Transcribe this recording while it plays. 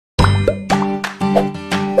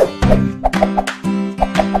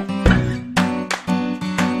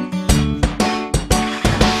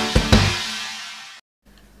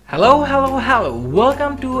Hello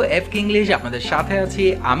welcome to FKEnglish। আপনাদের সাথে আছি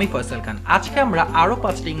আমি ফয়সাল খান। আজকে আমরা আরো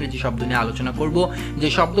 5টা ইংরেজি শব্দ নিয়ে আলোচনা করব যে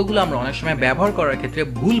শব্দগুলো আমরা অনেক সময় ব্যবহার করার ক্ষেত্রে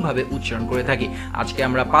ভুলভাবে উচ্চারণ করে থাকি। আজকে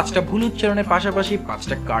আমরা 5টা ভুল উচ্চারণের পাশাপাশি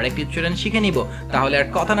 5টা কারেক্ট উচ্চারণ শিখে নিব। তাহলে আর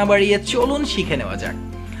কথা না বাড়িয়ে চলুন শিখে নেওয়া যাক।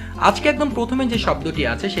 আজকে একদম প্রথমে যে শব্দটি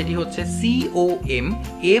আছে সেটি হচ্ছে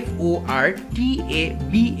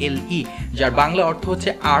COMFORTABLE, যার বাংলা অর্থ হচ্ছে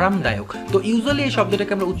আরামদায়ক। তো ইউজুয়ালি এই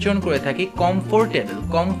শব্দটাকে আমরা উচ্চারণ করে থাকি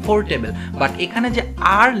কমফোর্টেবল, বাট এখানে যে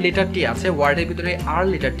আর লেটারটি আছে ওয়ার্ডের ভিতরে আর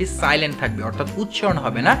লেটারটি সাইলেন্ট থাকবে, অর্থাৎ উচ্চারণ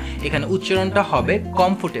হবে না, এখানে উচ্চারণটা হবে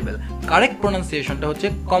কমফোর্টেবল। কারেক্ট প্রোনাউন্সিয়েশনটা হচ্ছে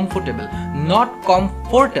comfortable, not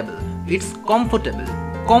comfortable. It's comfortable,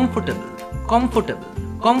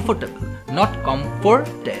 not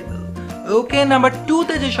comfortable. Okay, number 2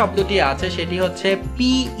 তে যে শব্দটি আছে সেটি হচ্ছে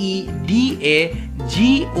PEDAGOGUE।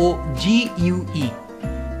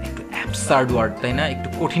 একটু অ্যাবসার্ড ওয়ার্ড, তাই না? একটু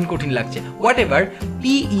কঠিন লাগছে। হোয়াটএভার,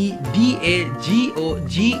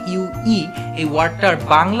 PEDAGOGUE এই ওয়ার্ডটার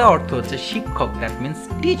বাংলা অর্থ হচ্ছে শিক্ষক, দ্যাট মিন্স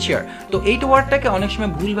টিচার। তো এই ওয়ার্ডটাকে অনেক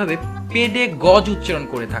সময় ভুলভাবে পেডেগজ উচ্চারণ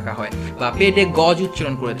করে থাকা হয় বা পেডেগজ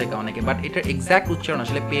উচ্চারণ করে থাকে অনেকে, বাট এটার এক্সাক্ট উচ্চারণ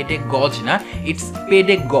আসলে পেডেগজ না, ইটস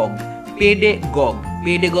পেডেগগ।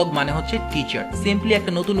 পেডেগগ মানে হচ্ছে টিচার। সিম্পলি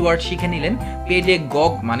একটা নতুন ওয়ার্ড শিখে নিলেন,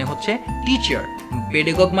 পেডেগগ মানে হচ্ছে টিচার।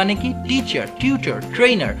 পেডেগগ মানে কি? টিচার, টিউটর,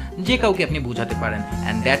 ট্রেনার, যে কাউকে আপনি বোঝাতে পারেন।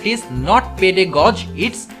 And that is not পেডেগজ,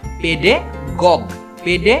 it's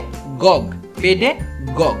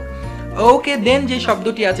পেডেগগ। ওকে, দেন যে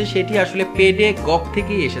শব্দটি আছে সেটি আসলে পেডেগগ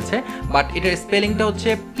থেকেই এসেছে, বাট এটার স্পেলিংটা হচ্ছে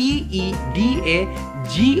PEDAGOGY।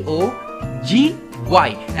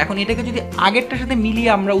 এখন এটাকে যদি আগেরটার সাথে মিলিয়ে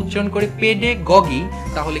আমরা উচ্চারণ করি পেডেগগি,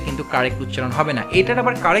 তাহলে কিন্তু কারেক্ট উচ্চারণ হবে না। এটার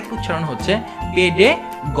আবার কারেক্ট উচ্চারণ হচ্ছে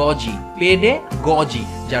পেডেগজি,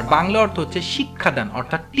 যার বাংলা অর্থ হচ্ছে শিক্ষাদান,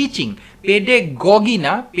 অর্থাৎ টিচিং। পেডেগগি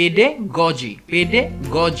না, পেডেগজি,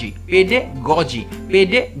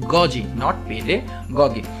 নট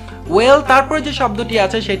পেডেগগি। ওয়েল, তারপরে যে শব্দটি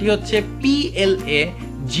আছে সেটি হচ্ছে PLAGIARISM,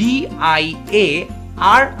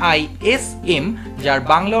 যার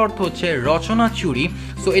বাংলা অর্থ হচ্ছে রচনা চুরি।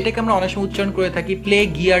 সো এটাকে আমরা অনেক সময় উচ্চারণ করে থাকি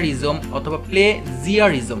প্লেগিয়ারিজম অথবা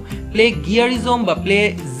প্লেগিয়ারিজম বা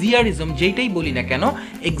প্লেজিয়ারিজম, যেটাই বলি না কেন,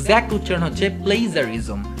 এক্সাক্ট উচ্চারণ হচ্ছে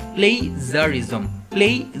প্লেজারিজম।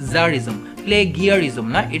 প্লেগিয়ারিজম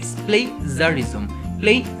না, ইটস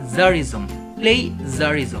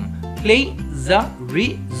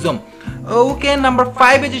প্লেজারিজম। ওকে, নাম্বার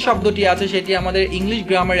 5 এ যে শব্দটি আছে সেটি আমাদের ইংলিশ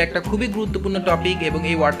গ্রামারের একটা খুবই গুরুত্বপূর্ণ টপিক এবং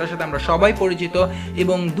এই ওয়ার্ডটার সাথে আমরা সবাই পরিচিত,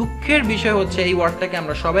 এবং দুঃখের বিষয় হচ্ছে এই ওয়ার্ডটাকে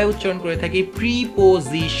আমরা সবাই উচ্চারণ করে থাকি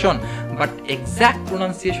preposition, but exact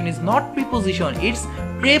pronunciation is not preposition, it's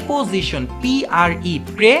preposition.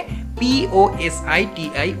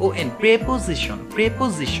 PREPOSITION, preposition,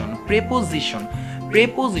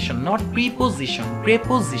 not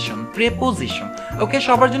preposition. ওকে,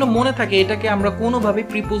 সবার জন্য মনে থাকে এটাকে আমরা কোনোভাবে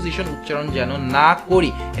প্রিপোজিশন উচ্চারণ যেন না করি,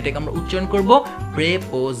 এটাকে আমরা উচ্চারণ করব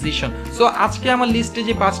প্রেপোজিশন। সো আজকে আমার লিস্টে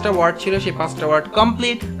যে 5টা ওয়ার্ড ছিল সেই 5টা ওয়ার্ড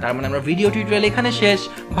কমপ্লিট। তার মানে আমরা ভিডিও টিউটোরিয়াল এখানে শেষ।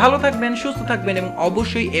 ভালো থাকবেন, সুস্থ থাকবেন এবং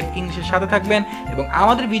অবশ্যই FKEnglish's সাথে থাকবেন, এবং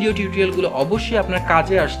আমাদের ভিডিও টিউটোরিয়ালগুলো অবশ্যই আপনার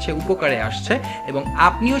কাজে আসছে, উপকারে আসছে, এবং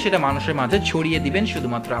আপনিও সেটা মানুষের মাঝে ছড়িয়ে দিবেন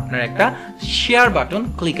শুধুমাত্র আপনার একটা শেয়ার বাটন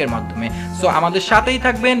ক্লিকের মাধ্যমে। সো আমাদের সাথেই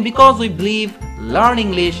থাকবেন, because we believe learn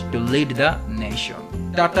English to lead the nation.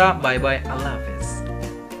 Tata, bye bye, আল্লাহ হাফেজ।